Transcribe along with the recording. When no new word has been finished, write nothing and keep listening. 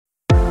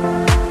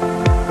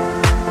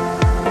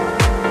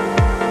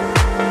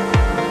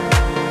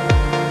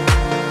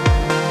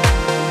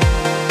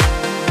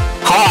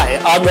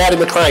I'm Rowdy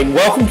McLean.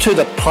 Welcome to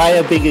the Play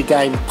a Bigger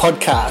Game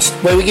podcast,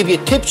 where we give you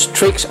tips,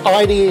 tricks,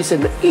 ideas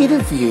and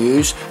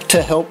interviews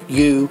to help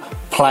you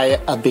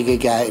play a bigger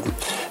game.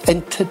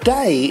 And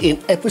today,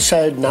 in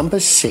episode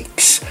number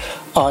 6,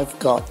 I've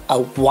got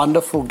a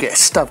wonderful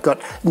guest. I've got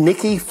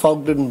Nikki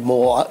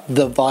Fogden-Moore,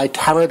 the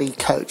Vitality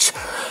Coach.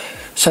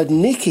 So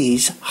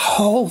Nikki's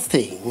whole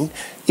thing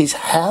is,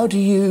 how do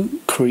you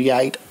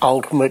create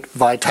ultimate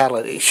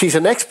vitality? She's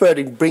an expert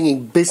in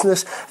bringing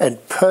business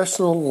and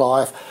personal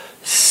life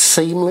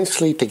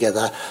seamlessly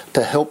together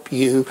to help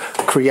you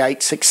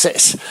create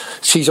success.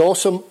 She's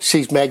awesome.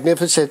 She's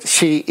magnificent.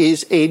 She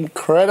is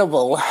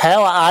incredible.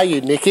 How are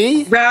you,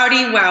 Nikki?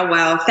 Rowdy,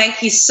 well.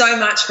 Thank you so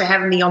much for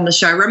having me on the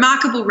show.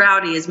 Remarkable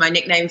Rowdy is my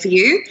nickname for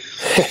you.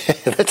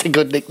 That's a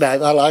good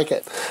nickname. I like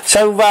it.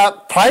 So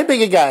Play a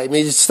Bigger Game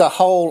is the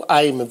whole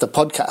aim of the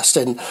podcast.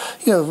 And,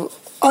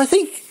 I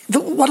think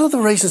one of the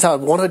reasons I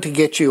wanted to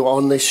get you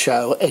on this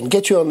show and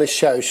get you on this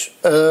show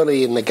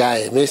early in the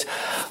game is,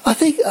 I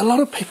think a lot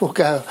of people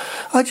go,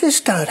 I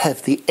just don't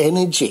have the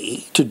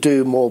energy to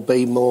do more,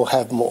 be more,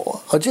 have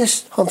more.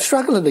 I'm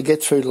struggling to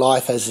get through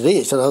life as it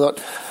is. And I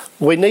thought,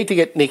 we need to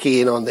get Nikki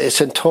in on this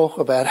and talk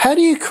about, how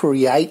do you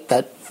create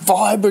that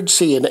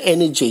vibrancy and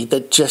energy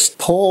that just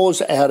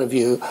pours out of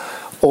you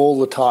all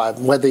the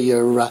time, whether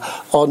you're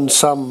on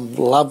some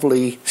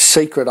lovely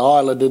secret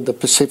island in the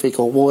Pacific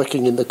or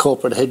working in the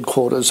corporate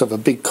headquarters of a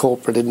big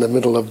corporate in the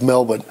middle of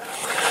Melbourne.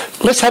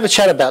 Let's have a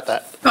chat about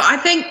that. Well, I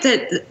think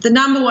that the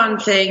number one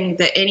thing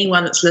that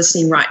anyone that's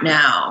listening right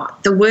now,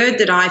 the word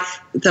that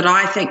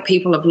I think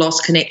people have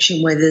lost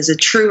connection with is a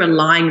true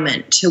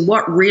alignment to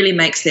what really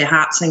makes their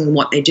heart sing and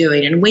what they're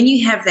doing. And when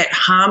you have that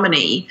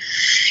harmony,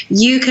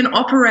 you can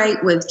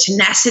operate with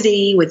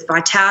tenacity, with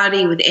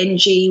vitality, with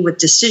energy, with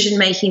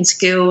decision-making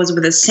skills,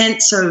 with a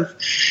sense of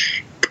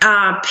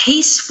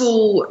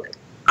peaceful,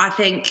 I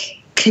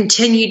think,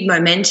 continued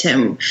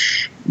momentum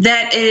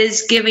that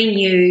is giving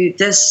you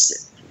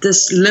this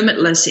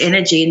limitless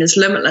energy and this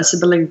limitless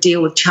ability to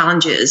deal with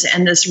challenges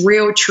and this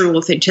real true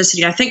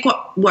authenticity. I think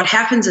what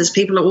happens is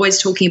people are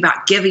always talking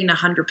about giving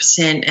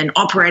 100% and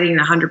operating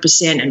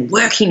 100% and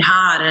working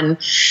hard,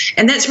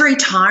 and that's very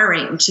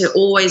tiring to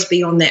always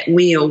be on that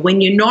wheel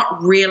when you're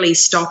not really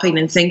stopping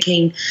and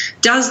thinking,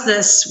 does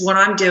this, what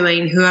I'm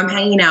doing, who I'm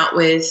hanging out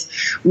with,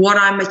 what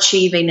I'm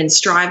achieving and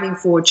striving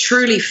for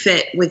truly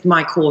fit with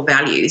my core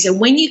values? And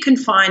when you can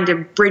find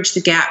and bridge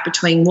the gap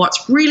between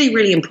what's really,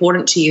 really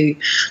important to you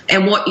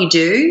and what you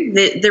do,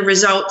 the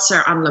results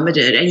are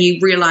unlimited and you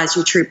realize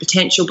your true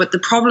potential. But the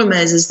problem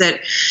is that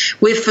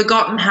we've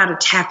forgotten how to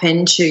tap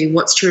into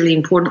what's truly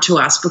important to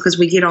us because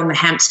we get on the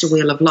hamster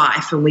wheel of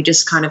life and we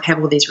just kind of have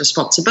all these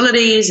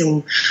responsibilities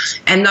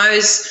and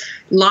those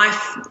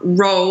life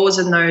roles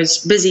and those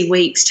busy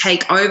weeks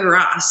take over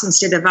us.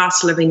 Instead of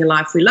us living the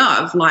life we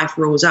love, life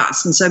rules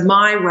us. And so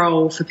my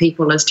role for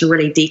people is to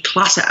really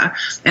declutter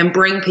and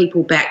bring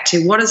people back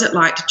to what is it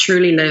like to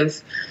truly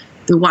live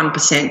the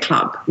 1%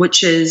 club,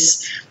 which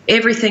is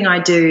everything I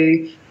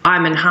do,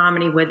 I'm in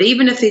harmony with.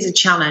 Even if there's a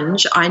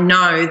challenge, I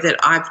know that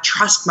I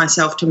trust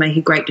myself to make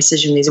a great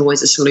decision. There's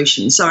always a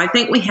solution. So I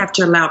think we have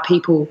to allow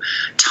people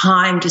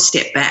time to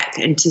step back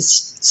and to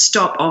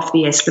stop off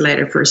the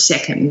escalator for a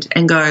second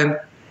and go,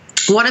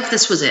 what if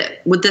this was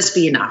it? Would this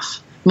be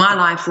enough? My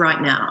life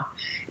right now,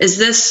 is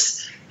this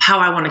how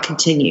I want to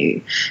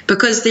continue?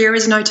 Because there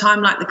is no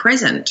time like the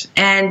present.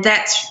 And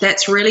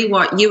that's really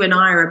what you and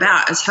I are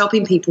about, is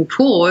helping people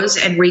pause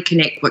and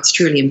reconnect what's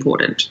truly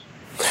important.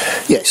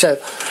 Yeah, so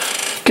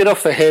get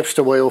off the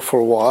hamster wheel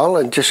for a while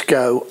and just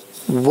go,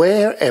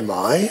 where am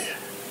I?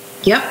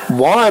 Yep.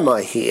 Why am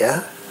I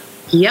here?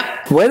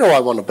 Yep. Where do I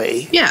want to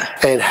be? Yeah.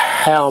 And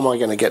how am I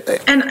going to get there?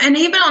 And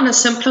even on a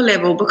simpler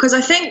level, because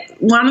I think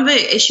one of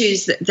the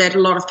issues that a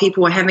lot of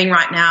people are having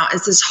right now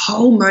is this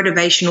whole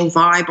motivational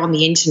vibe on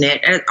the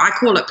internet. And I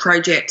call it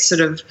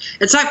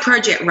it's like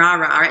Project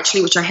Rara,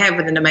 actually, which I have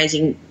with an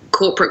amazing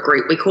corporate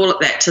group. We call it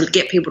that to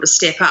get people to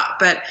step up.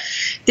 But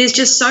there's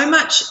just so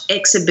much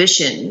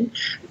exhibition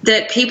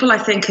that people, I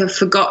think, have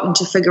forgotten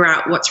to figure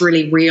out what's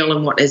really real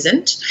and what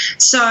isn't.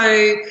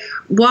 So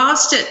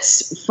whilst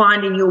it's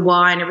finding your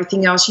why and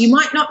everything else, you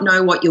might not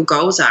know what your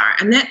goals are.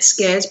 And that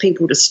scares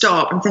people to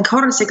stop and think,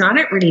 hold on a second, I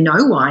don't really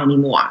know why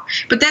anymore.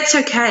 But that's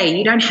okay.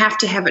 You don't have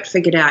to have it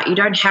figured out. You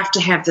don't have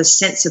to have this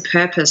sense of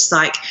purpose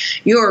like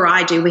you or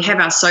I do. We have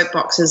our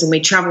soapboxes and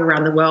we travel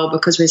around the world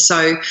because we're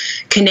so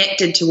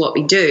connected to what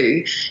we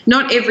do.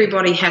 Not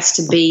everybody has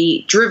to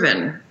be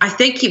driven. I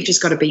think you've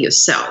just got to be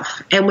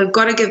yourself. And we've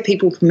got to give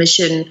people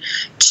permission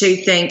to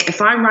think,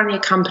 if I'm running a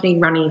company,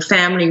 running a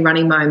family,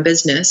 running my own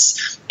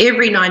business,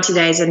 every 90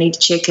 days I need to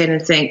check in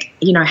and think,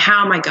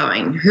 how am I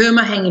going? Who am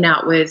I hanging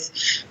out with?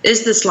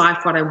 Is this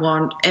life what I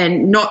want?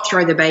 And not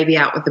throw the baby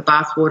out with the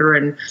bathwater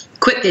and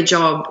quit their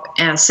job,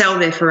 sell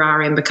their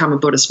Ferrari and become a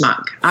Buddhist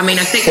monk. I mean,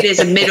 I think there's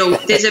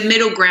a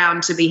middle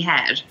ground to be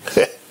had.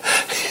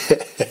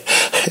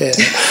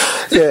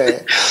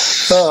 Yeah.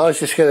 Well, I was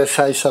just going to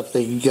say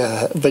something,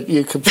 but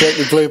you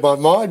completely blew my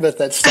mind with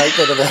that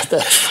statement about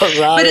that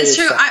Ferrari. But it's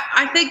true.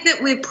 I think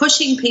that we're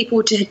pushing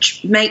people to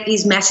make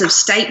these massive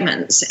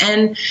statements,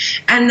 and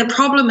the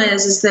problem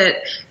is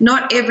that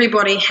not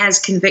everybody has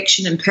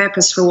conviction and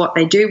purpose for what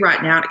they do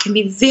right now. It can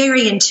be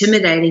very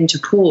intimidating to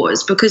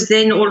pause, because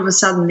then all of a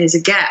sudden there's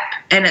a gap,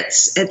 and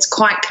it's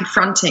quite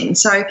confronting.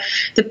 So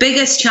the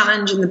biggest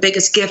challenge and the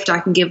biggest gift I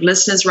can give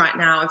listeners right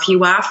now, if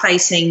you are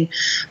facing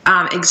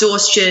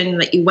exhaustion,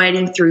 that you're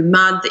wading through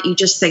mud, that you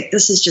just think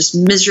this is just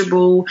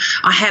miserable,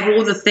 I have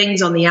all the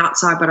things on the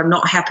outside but I'm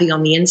not happy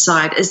on the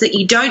inside, is that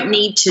you don't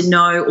need to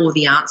know all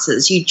the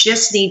answers. You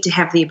just need to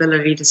have the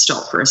ability to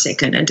stop for a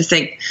second and to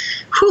think,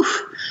 whew,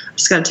 I'm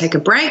just going to take a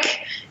break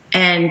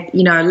and,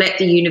 let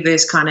the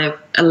universe kind of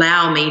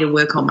allow me to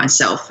work on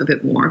myself a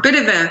bit more. A bit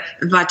of a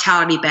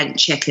vitality bank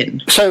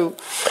check-in. So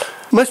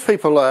most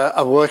people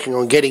are working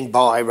on getting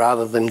by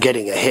rather than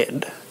getting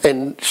ahead.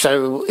 And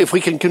so if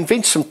we can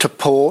convince them to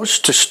pause,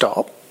 to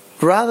stop,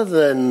 rather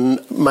than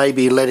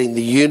maybe letting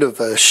the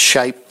universe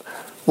shape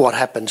what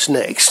happens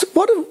next,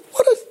 what are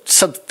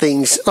some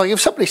things, like if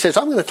somebody says,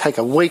 I'm going to take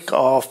a week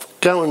off,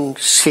 go and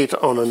sit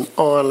on an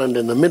island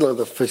in the middle of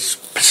the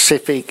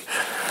Pacific,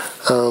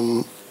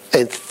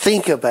 and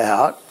think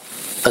about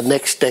the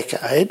next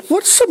decade,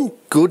 what's some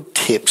good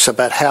tips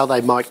about how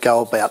they might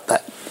go about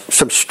that,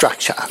 some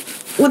structure?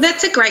 Well,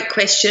 that's a great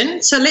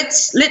question. So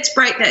let's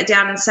break that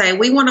down and say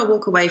we want to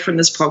walk away from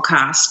this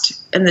podcast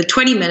in the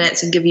 20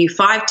 minutes and give you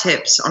 5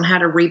 tips on how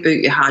to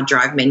reboot your hard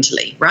drive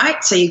mentally,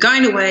 right? So you're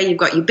going away, you've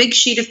got your big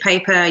sheet of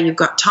paper, you've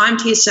got time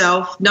to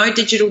yourself, no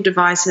digital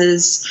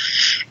devices,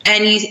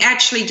 and you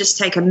actually just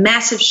take a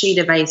massive sheet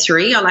of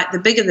A3, I like the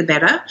bigger the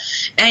better,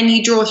 and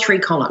you draw 3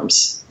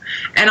 columns.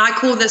 And I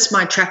call this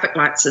my traffic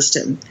light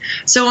system.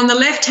 So on the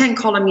left-hand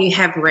column, you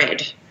have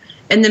red.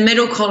 In the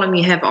middle column,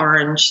 you have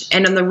orange,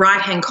 and in the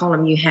right-hand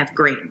column, you have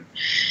green.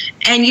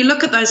 And you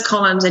look at those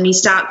columns and you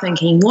start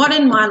thinking, what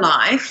in my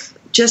life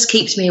just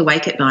keeps me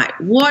awake at night?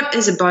 What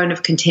is a bone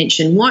of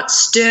contention? What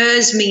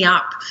stirs me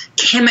up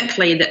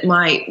chemically that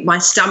my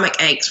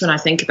stomach aches when I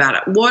think about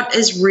it? What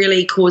is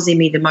really causing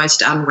me the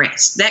most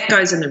unrest? That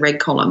goes in the red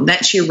column.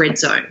 That's your red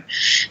zone.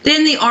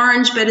 Then the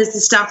orange bit is the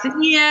stuff that,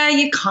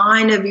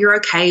 you're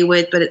okay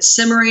with, but it's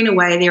simmering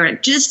away there and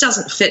it just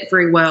doesn't fit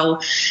very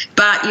well.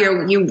 But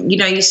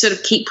you sort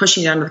of keep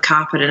pushing it under the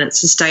carpet and it's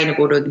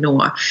sustainable to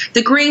ignore.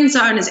 The green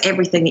zone is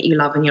everything that you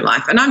love in your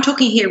life. And I'm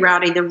talking here,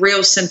 Rowdy, the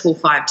real simple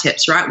 5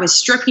 tips, right? We're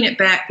stripping it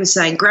back. We're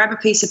saying grab a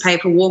piece of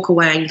paper, walk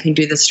away, and you can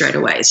do this straight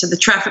away. So the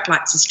traffic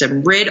light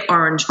system, red,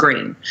 orange,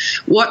 green.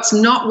 What's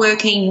not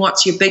working?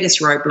 What's your biggest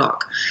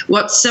roadblock?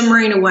 What's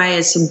simmering away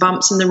is some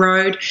bumps in the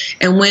road,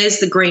 and where's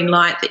the green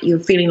light that you're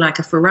feeling like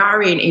a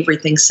Ferrari and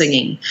everything's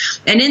singing?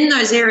 And in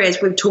those areas,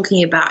 we're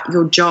talking about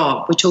your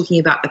job. We're talking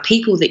about the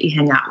people that you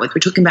hang out with. We're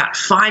talking about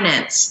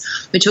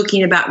finance. We're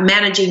talking about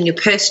managing your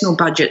personal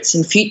budgets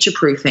and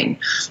future-proofing,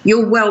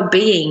 your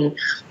well-being,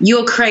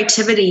 your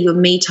creativity, your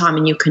me time,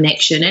 and your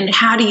connection. And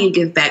how do you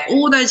give back?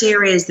 All those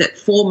areas that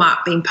form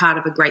up being part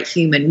of a great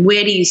human.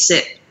 Where do you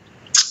sit?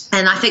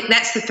 And I think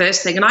that's the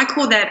first thing. And I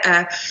call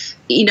that,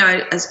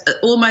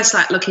 almost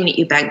like looking at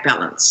your bank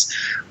balance.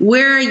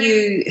 Where are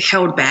you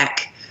held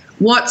back?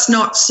 What's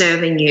not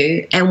serving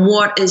you? And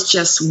what is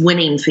just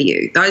winning for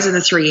you? Those are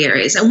the 3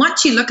 areas. And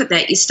once you look at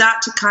that, you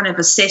start to kind of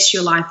assess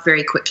your life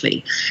very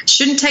quickly.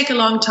 Shouldn't take a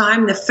long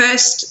time. The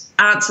first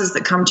answers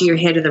that come to your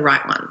head are the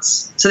right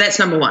ones. So that's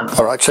number 1.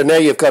 All right, so now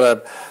you've got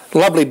a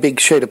lovely big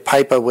sheet of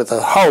paper with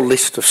a whole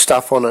list of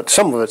stuff on it.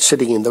 Some of it's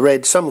sitting in the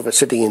red, some of it's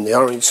sitting in the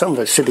orange, some of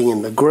it's sitting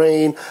in the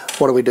green.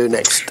 What do we do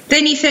next?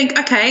 Then you think,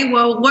 okay,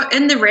 well, what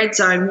in the red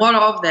zone, what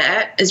of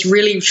that is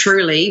really,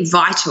 truly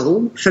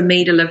vital for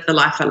me to live the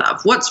life I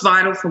love? What's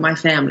vital for my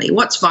family?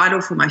 What's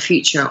vital for my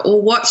future?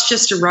 Or what's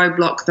just a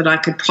roadblock that I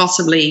could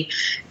possibly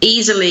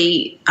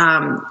easily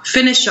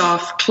finish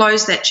off,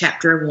 close that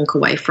chapter and walk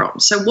away from?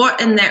 So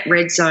what in that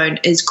red zone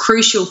is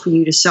crucial for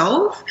you to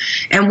solve?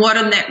 And what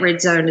in that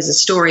red zone is a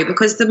story?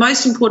 Because the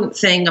most important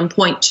thing on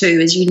point 2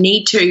 is you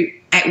need to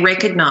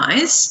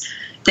recognize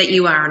that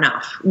you are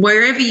enough.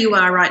 Wherever you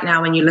are right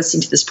now when you're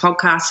listening to this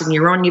podcast and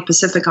you're on your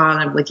Pacific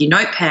Island with your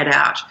notepad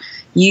out,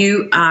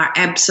 you are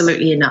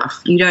absolutely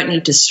enough. You don't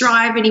need to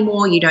strive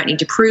anymore. You don't need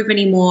to prove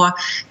anymore.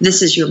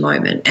 This is your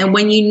moment. And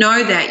when you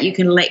know that, you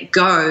can let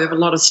go of a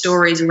lot of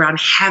stories around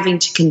having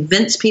to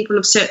convince people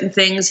of certain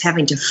things,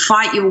 having to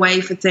fight your way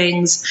for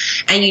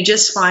things, and you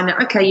just find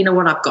that, okay, you know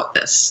what, I've got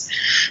this.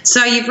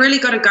 So you've really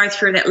got to go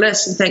through that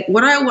list and think,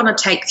 what do I want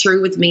to take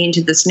through with me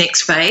into this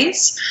next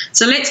phase?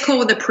 So let's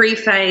call the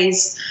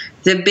pre-phase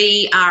the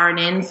B, R, and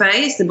N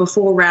phase, the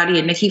before Rowdy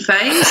and Nikki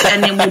phase,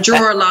 and then we'll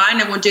draw a line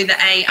and we'll do the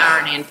A, R,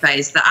 and N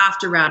phase, the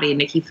after Rowdy and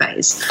Nikki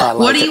phase.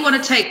 What do you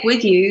want to take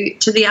with you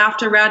to the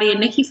after Rowdy and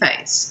Nikki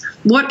phase?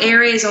 What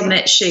areas on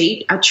that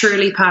sheet are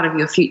truly part of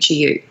your future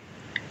you?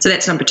 So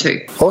that's number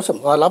 2. Awesome.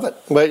 I love it.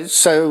 Well,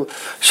 so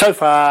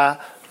far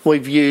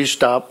we've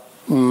used up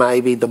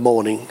maybe the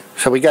morning.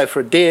 So we go for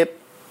a dip,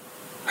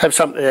 have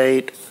something to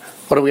eat.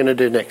 What are we going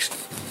to do next?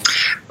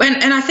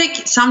 And I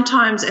think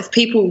sometimes if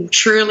people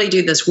truly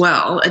do this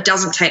well, it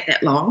doesn't take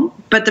that long.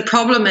 But the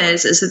problem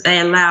is that they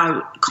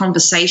allow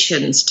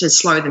conversations to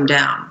slow them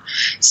down.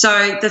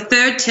 So the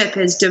third tip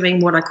is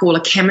doing what I call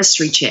a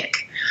chemistry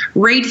check.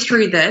 Read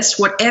through this.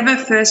 Whatever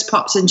first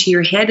pops into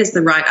your head is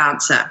the right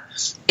answer.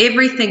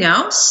 Everything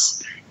else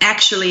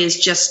actually is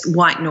just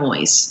white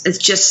noise. It's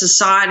just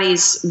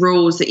society's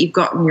rules that you've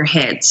got in your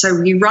head.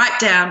 So you write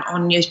down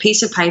on your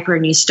piece of paper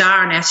and you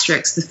star and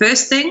asterisk the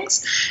first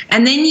things,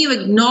 and then you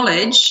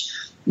acknowledge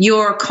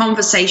your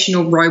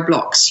conversational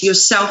roadblocks, your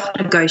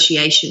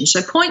self-negotiation.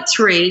 So point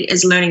 3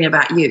 is learning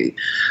about you.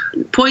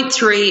 Point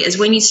 3 is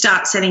when you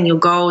start setting your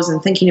goals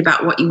and thinking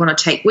about what you want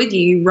to take with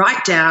you, you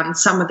write down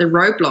some of the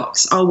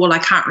roadblocks. Oh, well, I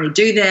can't really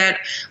do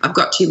that. I've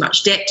got too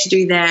much debt to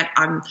do that.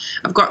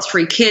 I've got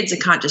 3 kids. I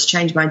can't just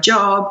change my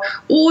job.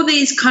 All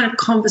these kind of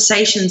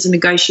conversations and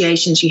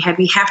negotiations you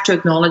have to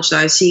acknowledge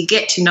those so you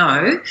get to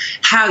know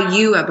how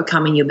you are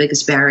becoming your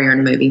biggest barrier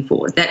and moving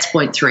forward. That's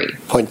point 3.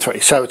 Point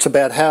 3. So it's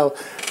about how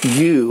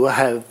you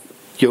have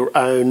your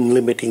own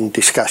limiting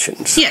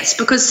discussions. Yes,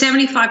 because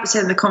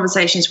 75% of the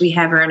conversations we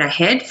have are in our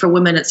head. For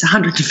women, it's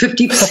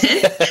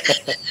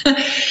 150%.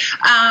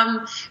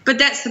 But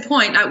that's the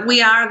point.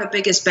 We are the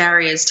biggest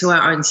barriers to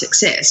our own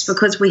success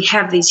because we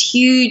have these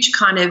huge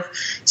kind of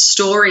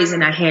stories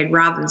in our head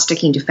rather than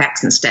sticking to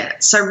facts and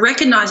stats. So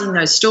recognizing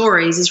those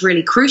stories is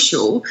really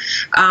crucial.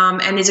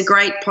 And there's a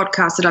great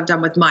podcast that I've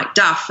done with Mike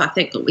Duff, I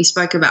think that we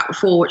spoke about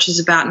before, which is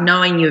about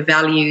knowing your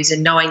values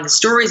and knowing the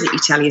stories that you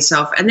tell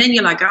yourself. And then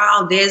you're like,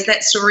 oh, there's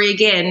that story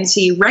again. So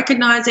you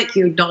recognize it,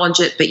 you acknowledge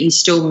it, but you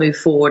still move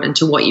forward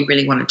into what you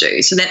really want to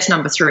do. So that's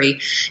number 3.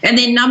 And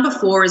then number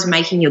 4 is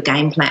making your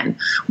game plan.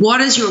 What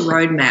is your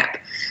roadmap?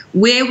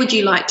 Where would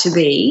you like to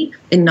be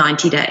in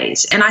 90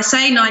 days? And I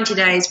say 90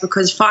 days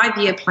because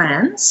 5-year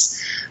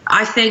plans,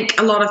 I think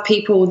a lot of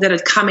people that are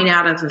coming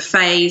out of a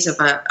phase of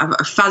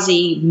a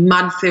fuzzy,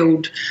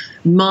 mud-filled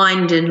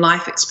mind and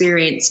life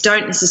experience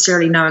don't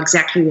necessarily know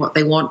exactly what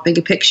they want,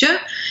 bigger picture.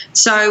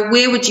 So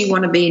where would you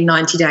want to be in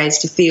 90 days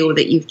to feel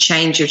that you've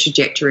changed your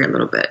trajectory a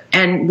little bit,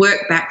 and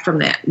work back from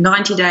that?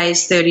 90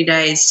 days, 30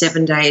 days,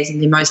 7 days, and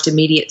the most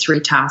immediate 3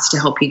 tasks to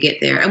help you get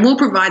there. And we'll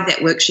provide that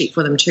worksheet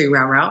for them too,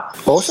 Raul.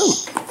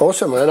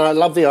 Awesome. And I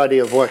love the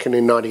idea of working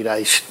in 90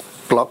 days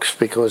blocks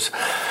because,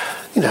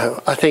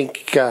 I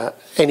think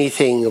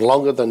anything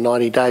longer than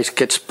 90 days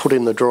gets put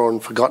in the drawer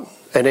and forgotten.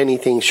 And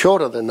anything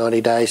shorter than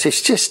 90 days,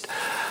 it's just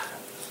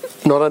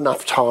not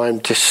enough time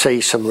to see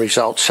some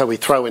results. So we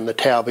throw in the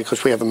towel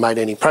because we haven't made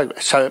any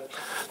progress. So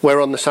we're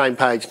on the same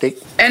page, Nick.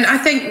 And I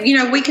think,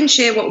 we can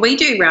share what we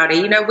do,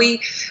 Rowdy.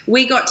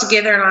 We got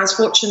together and I was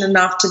fortunate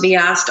enough to be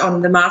asked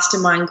on the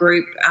mastermind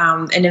group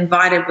and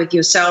invited with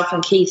yourself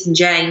and Keith and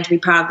Jane to be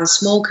part of the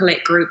small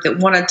collect group that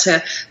wanted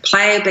to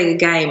play a bigger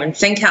game and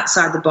think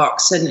outside the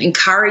box and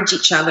encourage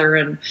each other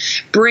and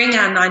bring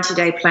our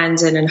 90-day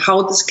plans in and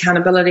hold this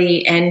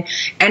accountability and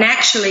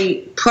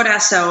actually put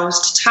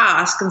ourselves to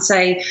task and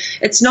say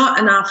it's not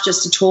enough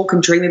just to talk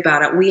and dream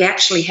about it. We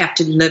actually have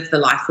to live the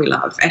life we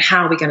love. And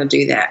how are we going to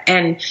do that?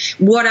 And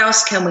what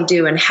else can we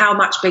do, and how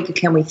much bigger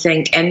can we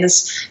think, and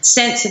this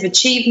sense of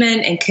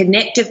achievement and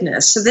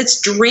connectiveness. So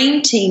this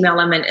dream team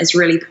element is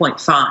really point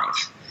 5.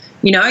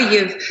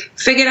 You've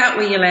figured out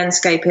where your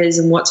landscape is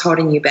and what's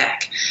holding you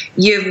back.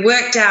 You've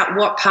worked out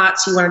what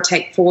parts you want to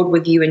take forward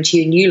with you into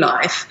your new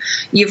life.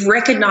 You've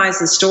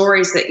recognized the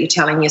stories that you're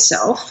telling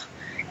yourself,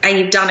 and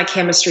you've done a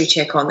chemistry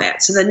check on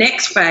that. So the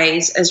next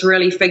phase is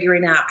really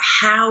figuring out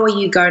how are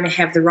you going to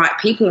have the right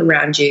people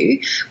around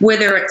you,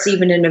 whether it's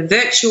even in a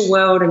virtual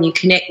world and you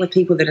connect with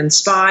people that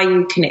inspire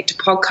you, connect to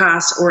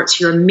podcasts, or it's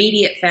your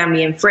immediate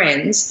family and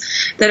friends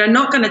that are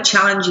not going to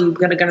challenge you,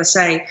 but are going to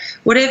say,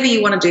 whatever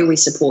you want to do, we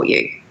support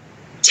you.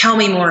 Tell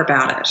me more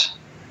about it.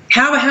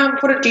 How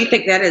important do you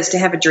think that is to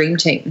have a dream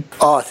team?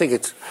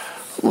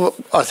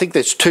 I think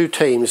there's 2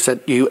 teams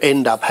that you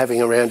end up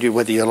having around you,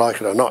 whether you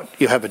like it or not.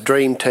 You have a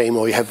dream team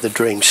or you have the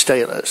dream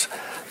stealers.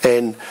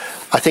 And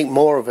I think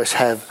more of us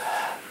have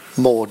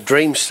more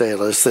dream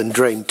stealers than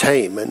dream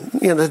team. And,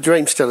 the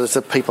dream stealers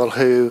are people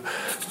who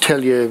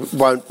tell you it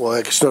won't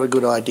work, it's not a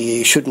good idea,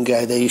 you shouldn't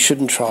go there, you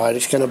shouldn't try it,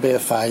 it's going to be a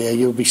failure,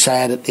 you'll be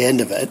sad at the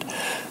end of it.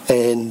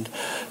 And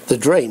the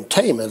dream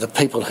team are the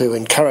people who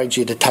encourage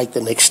you to take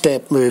the next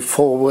step, move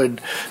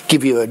forward,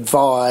 give you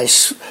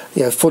advice,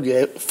 fill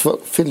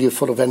you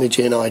full of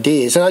energy and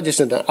ideas. And I just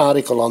did an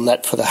article on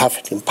that for the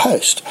Huffington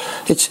Post.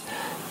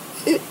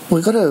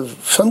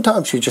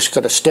 Sometimes you just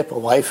got to step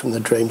away from the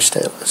dream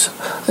stealers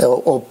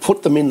or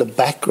put them in the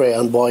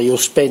background while you'll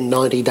spend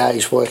 90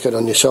 days working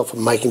on yourself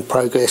and making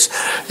progress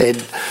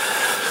and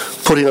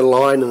putting a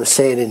line in the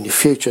sand in your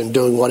future and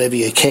doing whatever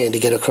you can to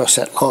get across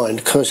that line,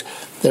 because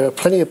there are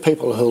plenty of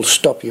people who'll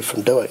stop you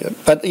from doing it.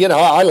 But,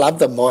 I love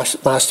the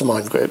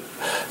mastermind group.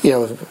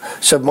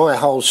 So my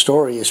whole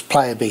story is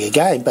play a bigger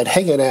game, but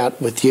hanging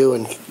out with you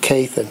and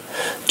Keith and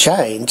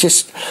Jane,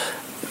 just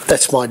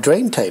That's my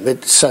dream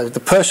team. So the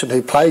person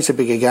who plays a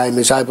bigger game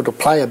is able to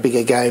play a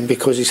bigger game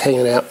because he's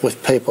hanging out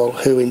with people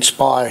who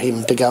inspire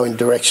him to go in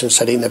directions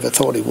that he never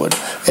thought he would.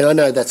 And I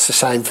know that's the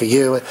same for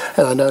you,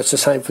 and I know it's the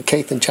same for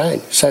Keith and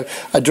Jane. So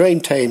a dream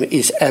team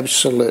is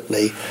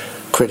absolutely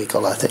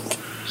critical, I think.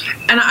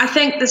 And I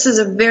think this is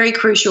a very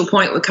crucial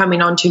point we're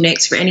coming on to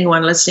next for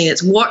anyone listening.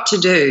 It's what to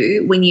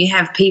do when you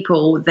have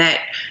people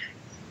that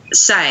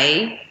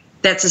say,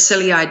 that's a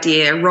silly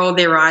idea, roll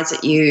their eyes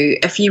at you.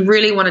 If you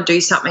really want to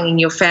do something in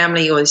your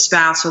family or your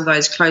spouse or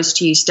those close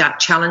to you start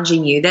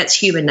challenging you, that's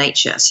human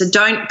nature. So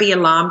don't be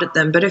alarmed at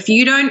them. But if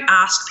you don't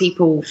ask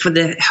people for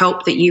the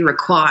help that you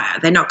require,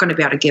 they're not going to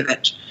be able to give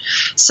it.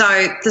 So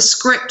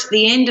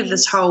the end of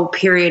this whole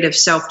period of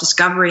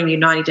self-discovery in your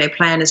 90-day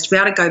plan is to be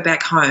able to go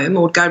back home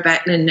or go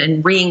back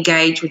and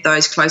re-engage with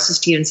those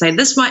closest to you and say,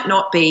 this might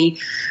not be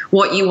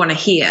what you want to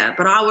hear,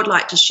 but I would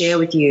like to share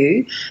with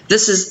you,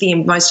 this is the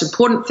most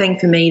important thing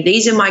for me.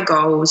 These are my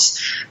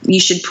goals. You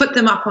should put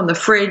them up on the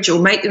fridge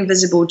or make them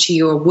visible to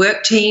your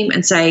work team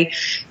and say,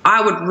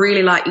 I would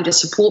really like you to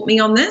support me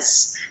on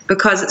this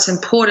because it's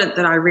important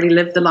that I really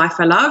live the life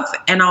I love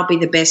and I'll be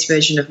the best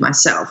version of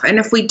myself. And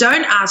if we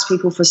don't ask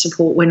people for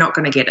support, we're not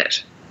going to get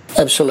it.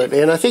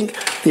 Absolutely. And I think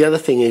the other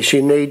thing is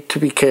you need to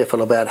be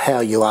careful about how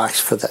you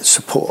ask for that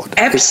support.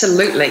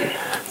 Absolutely.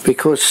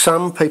 Because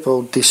some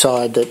people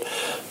decide that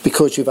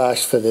because you've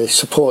asked for their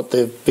support,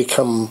 they've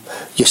become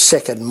your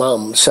second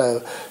mum.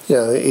 So,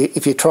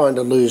 if you're trying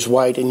to lose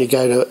weight and you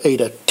go to eat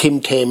a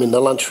Tim Tam in the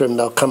lunchroom,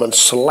 they'll come and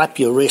slap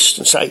your wrist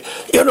and say,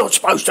 you're not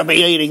supposed to be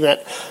eating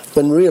that.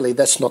 When really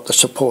that's not the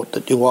support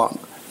that you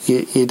want.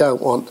 You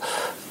don't want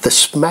the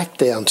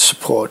smackdown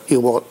support. You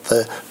want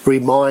the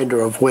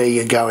reminder of where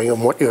you're going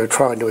and what you're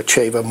trying to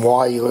achieve and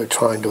why you're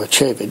trying to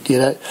achieve it.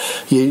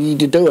 You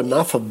do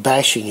enough of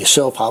bashing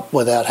yourself up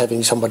without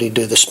having somebody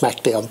do the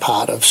smackdown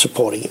part of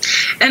supporting you.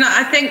 And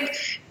I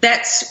think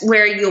that's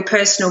where your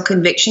personal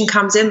conviction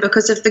comes in,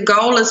 because if the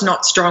goal is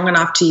not strong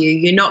enough to you,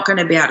 you're not going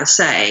to be able to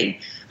say,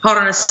 hold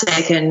on a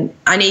second,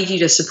 I need you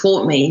to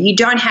support me. You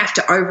don't have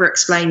to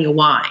over-explain your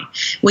why.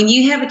 When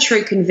you have a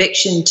true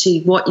conviction to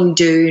what you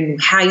do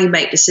and how you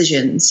make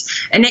decisions,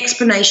 an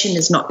explanation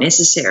is not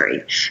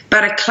necessary,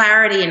 but a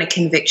clarity and a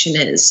conviction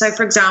is. So,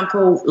 for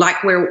example,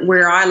 like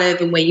where I live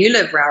and where you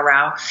live,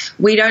 Rao,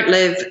 we don't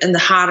live in the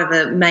heart of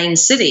a main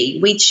city.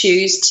 We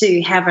choose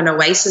to have an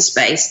oasis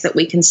space that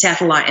we can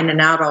satellite in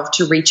and out of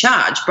to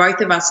recharge.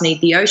 Both of us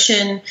need the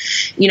ocean.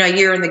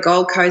 You're in the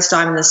Gold Coast,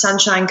 I'm in the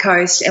Sunshine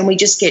Coast, and we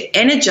just get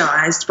energized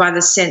by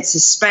the sense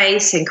of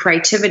space and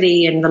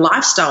creativity and the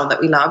lifestyle that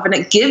we love. And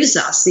it gives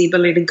us the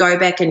ability to go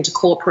back into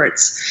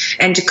corporates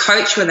and to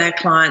coach with our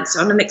clients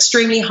on an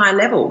extremely high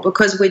level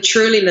because we're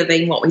truly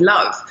living what we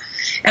love.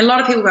 And a lot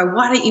of people go,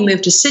 why don't you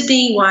move to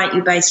Sydney? Why aren't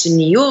you based in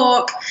New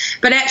York?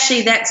 But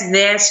actually, that's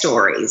their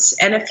stories.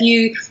 And if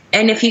you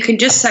can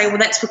just say, well,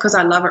 that's because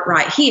I love it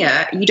right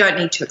here, you don't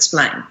need to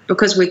explain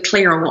because we're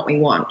clear on what we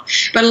want.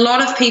 But a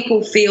lot of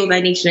people feel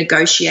they need to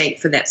negotiate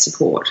for that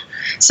support.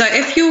 So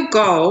if your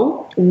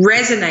goal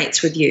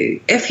resonates with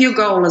you, if your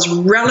goal is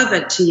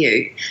relevant to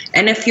you,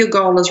 and if your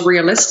goal is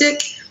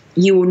realistic,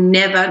 you will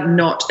never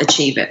not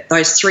achieve it.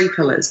 Those three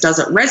pillars. Does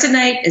it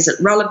resonate? Is it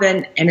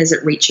relevant? And is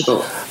it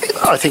reachable?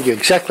 I think you're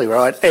exactly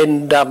right.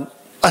 And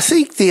I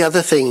think the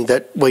other thing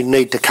that we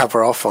need to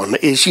cover off on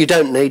is you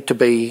don't need to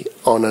be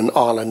on an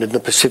island in the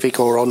Pacific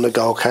or on the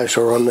Gold Coast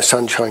or on the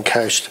Sunshine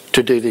Coast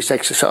to do this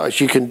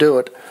exercise. You can do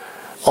it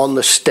on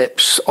the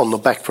steps on the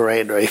back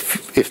veranda.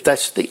 If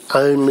that's the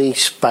only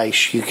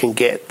space you can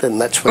get, then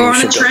that's where you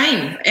should do it.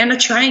 Or on a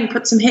train.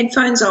 Put some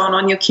headphones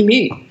on your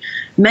commute.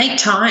 Make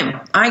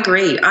time. I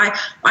agree.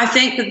 I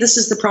think that this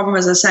is the problem,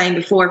 as I was saying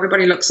before.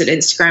 Everybody looks at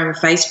Instagram and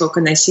Facebook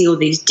and they see all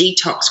these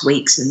detox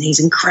weeks and these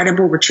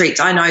incredible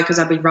retreats. I know because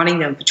I've been running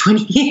them for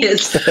 20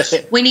 years.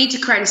 We need to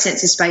create a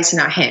sense of space in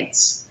our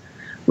heads.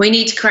 We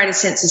need to create a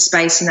sense of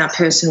space in our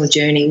personal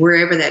journey,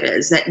 wherever that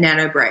is, that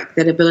nano break,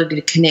 that ability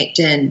to connect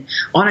in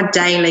on a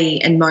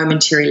daily and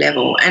momentary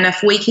level. And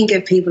if we can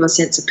give people a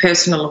sense of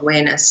personal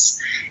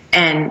awareness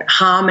and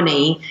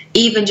harmony,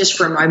 even just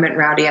for a moment,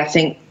 Rowdy, I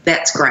think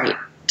that's great.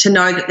 To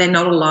know that they're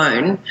not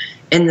alone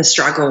in the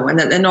struggle and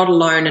that they're not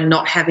alone and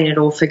not having it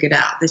all figured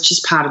out. That's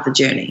just part of the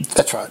journey.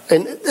 That's right.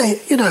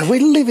 And, we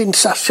live in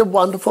such a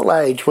wonderful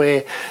age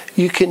where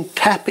you can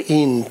tap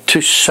into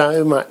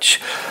so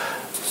much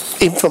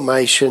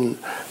information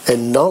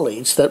and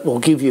knowledge that will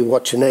give you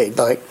what you need.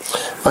 Like,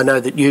 I know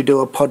that you do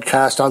a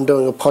podcast, I'm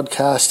doing a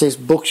podcast, there's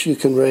books you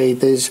can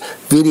read, there's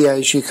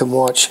videos you can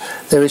watch.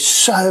 There is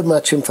so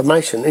much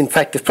information. In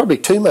fact, there's probably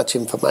too much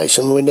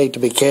information. We need to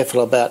be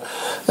careful about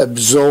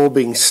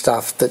absorbing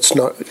stuff that's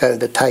not going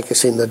to take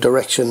us in the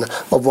direction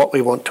of what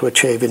we want to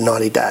achieve in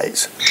 90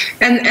 days.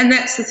 And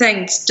that's the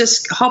thing.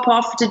 Just hop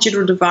off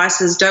digital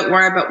devices. Don't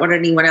worry about what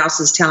anyone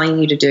else is telling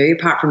you to do,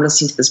 apart from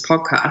listening to this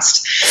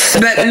podcast.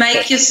 But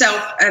make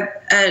yourself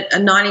a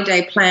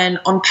 90-day plan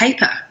on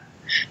paper.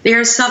 There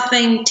is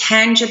something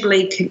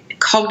tangibly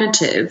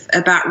cognitive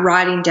about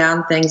writing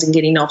down things and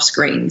getting off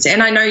screens.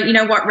 And I know, you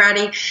know what,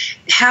 Rowdy,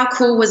 how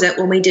cool was it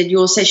when we did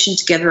your session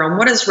together on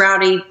what does,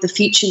 Rowdy, the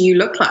future you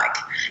look like?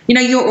 You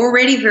know, you're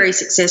already very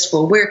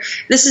successful.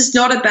 This is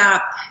not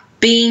about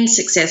being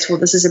successful.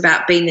 This is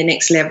about being the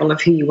next level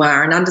of who you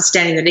are and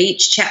understanding that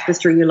each chapter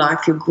through your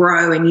life you'll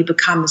grow and you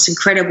become this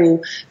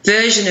incredible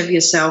version of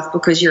yourself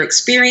because your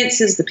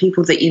experiences, the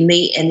people that you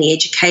meet and the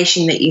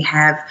education that you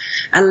have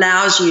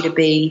allows you to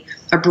be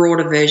a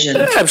broader version.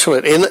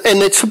 Absolutely.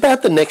 And it's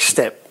about the next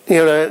step.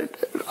 You know,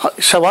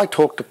 so I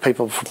talk to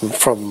people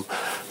from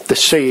the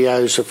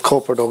CEOs of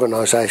corporate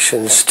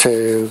organisations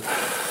to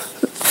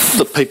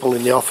the people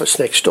in the office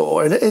next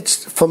door. And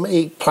it's, for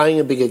me, playing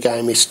a bigger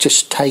game is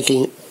just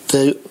taking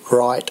the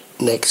right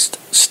next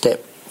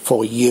step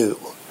for you.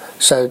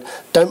 So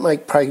don't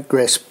make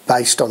progress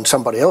based on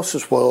somebody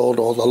else's world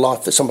or the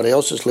life that somebody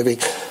else is living.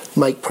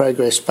 Make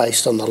progress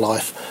based on the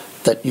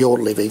life that you're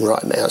living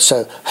right now.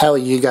 So how are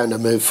you going to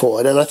move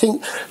forward? And I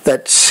think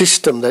that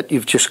system that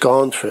you've just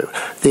gone through,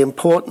 the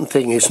important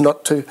thing is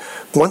not to,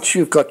 once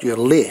you've got your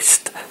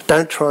list,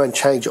 don't try and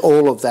change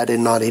all of that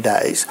in 90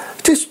 days.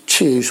 Just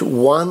choose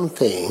one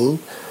thing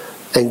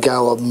and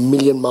go a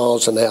million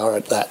miles an hour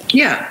at that.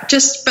 Yeah,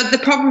 but the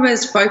problem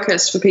is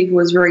focus for people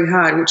is very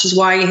hard, which is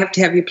why you have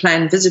to have your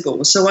plan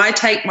visible. So I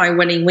take my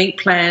winning week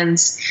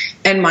plans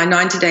and my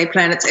 90-day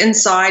plan. It's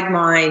inside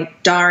my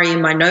diary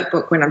in my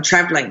notebook when I'm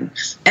traveling.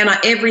 And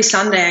every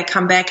Sunday I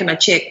come back and I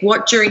check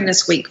what during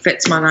this week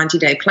fits my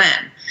 90-day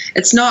plan.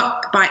 It's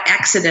not by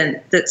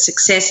accident that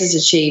success is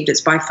achieved.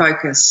 It's by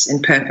focus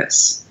and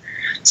purpose.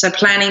 So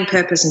planning,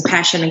 purpose and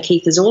passion, and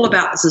Keith is all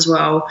about this as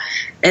well,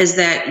 is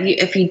that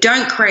if you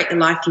don't create the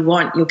life you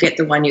want, you'll get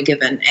the one you're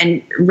given.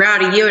 And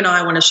Rowdy, you and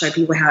I want to show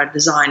people how to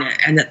design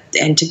it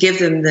and to give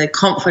them the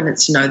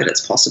confidence to know that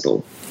it's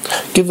possible.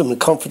 Give them the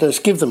confidence,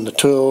 give them the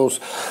tools,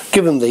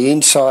 give them the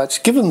insights,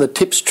 give them the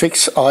tips,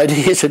 tricks,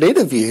 ideas and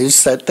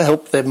interviews that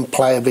help them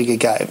play a bigger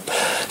game.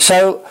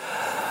 So,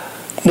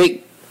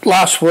 Nick,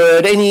 last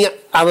word, any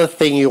other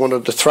thing you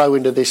wanted to throw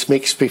into this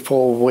mix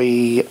before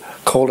we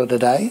call it a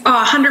day?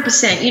 Oh,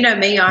 100%. You know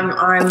me.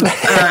 I've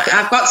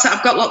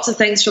got lots of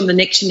things from the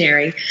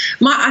dictionary.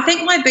 I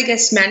think my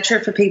biggest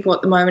mantra for people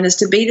at the moment is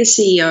to be the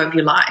CEO of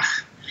your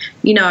life.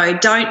 You know,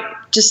 don't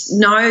just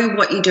know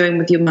what you're doing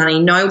with your money,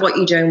 know what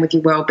you're doing with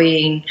your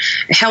well-being.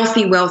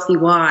 Healthy, wealthy,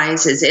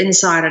 wise is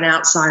inside and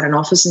outside an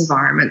office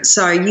environment.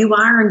 So you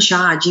are in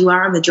charge. You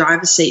are in the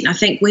driver's seat. And I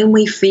think when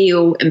we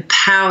feel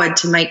empowered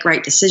to make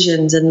great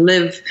decisions and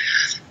live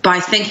by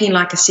thinking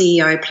like a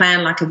CEO,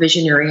 plan like a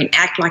visionary, and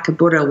act like a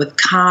Buddha with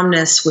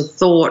calmness, with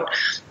thought,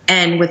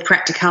 and with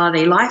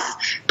practicality, life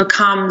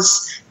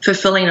becomes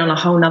fulfilling on a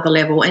whole nother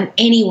level, and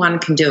anyone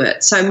can do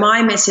it. So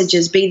my message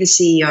is be the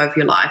CEO of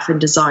your life and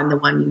design the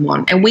one you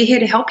want. And we're here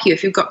to help you.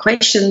 If you've got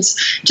questions,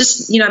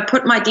 just, you know,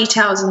 put my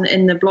details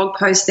in the blog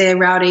post there,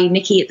 Rowdy,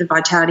 Nikki at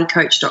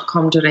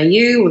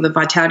thevitalitycoach.com.au or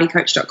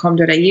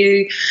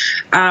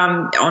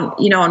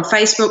thevitalitycoach.com.au. On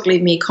Facebook,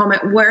 leave me a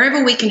comment.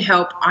 Wherever we can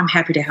help, I'm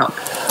happy to help.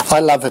 I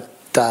love it.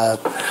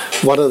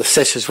 One of the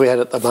sessions we had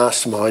at the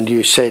Mastermind,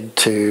 you said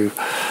to,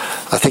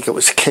 I think it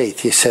was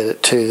Keith, you said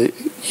it to,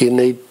 you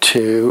need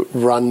to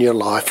run your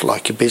life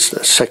like your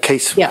business. So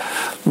Keith's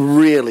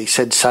really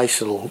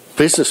sensational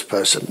business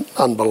person,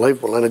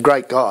 unbelievable, and a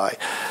great guy.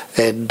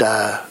 And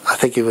I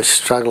think he was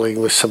struggling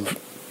with some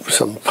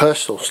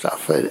personal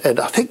stuff. And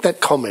I think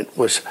that comment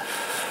was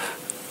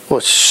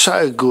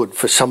so good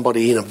for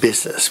somebody in a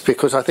business,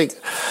 because I think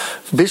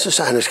business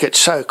owners get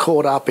so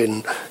caught up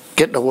in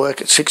getting to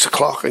work at 6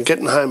 o'clock and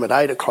getting home at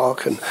 8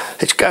 o'clock, and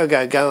it's go,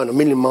 go, go and a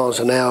million miles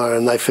an hour,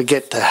 and they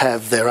forget to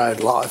have their own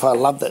life. I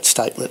love that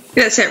statement.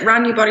 That's it.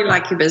 Run your body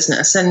like your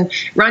business and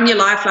run your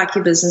life like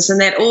your business.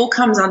 And that all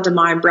comes under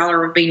my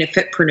umbrella of being a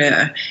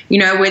fitpreneur. You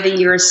know, whether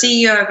you're a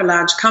CEO of a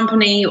large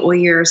company or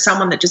you're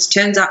someone that just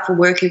turns up for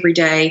work every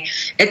day,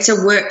 it's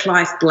a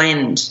work-life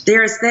blend.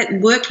 There is that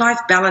work-life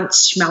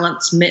balance,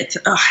 schmalance myth.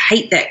 Oh, I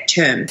hate that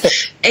term.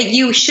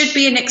 You should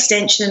be an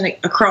extension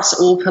across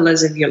all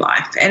pillars of your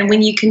life. And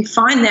when you can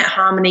find that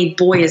harmony,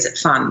 boy, is it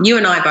fun. You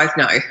and I both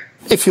know.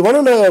 If you want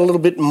to know a little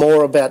bit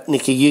more about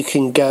Nikki, you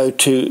can go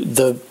to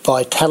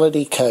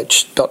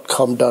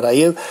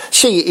thevitalitycoach.com.au.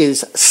 She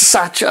is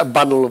such a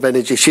bundle of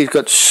energy. She's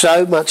got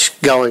so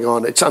much going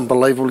on. It's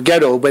unbelievable.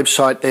 Go to her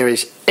website. There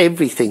is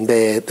everything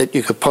there that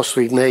you could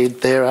possibly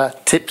need. There are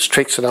tips,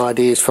 tricks and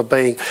ideas for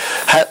being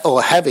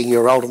or having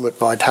your ultimate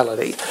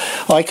vitality.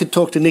 I could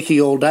talk to Nikki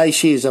all day.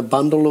 She is a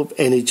bundle of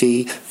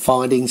energy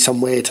finding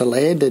somewhere to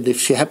land, and if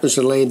she happens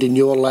to land in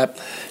your lap,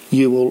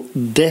 you will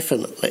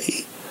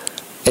definitely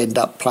end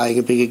up playing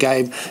a bigger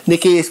game.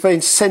 Nikki, it's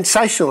been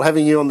sensational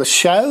having you on the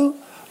show,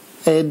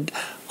 and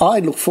I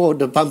look forward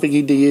to bumping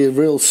into you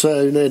real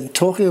soon and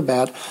talking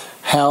about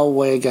how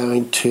we're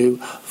going to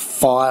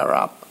fire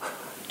up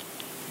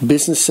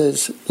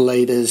businesses,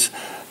 leaders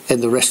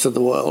and the rest of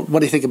the world.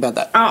 What do you think about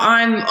that? Oh,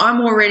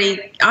 I'm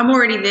already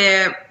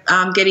there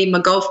getting my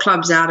golf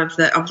clubs out of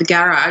the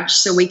garage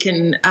so we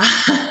can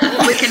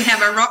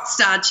have a rock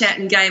star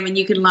chatting game and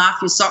you can laugh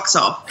your socks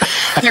off.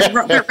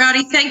 But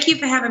Rowdy, thank you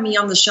for having me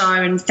on the show,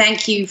 and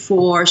thank you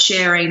for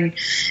sharing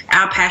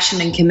our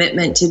passion and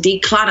commitment to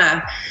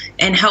declutter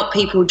and help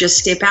people just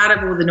step out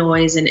of all the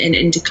noise and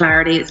into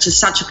clarity. It's just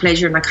such a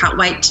pleasure, and I can't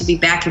wait to be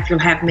back if you'll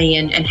have me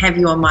and have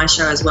you on my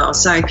show as well.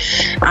 So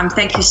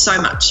thank you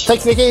so much.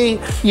 Thanks, Nikki.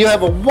 You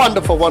have a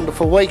wonderful,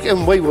 wonderful week,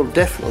 and we will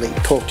definitely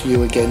talk to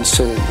you again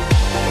soon.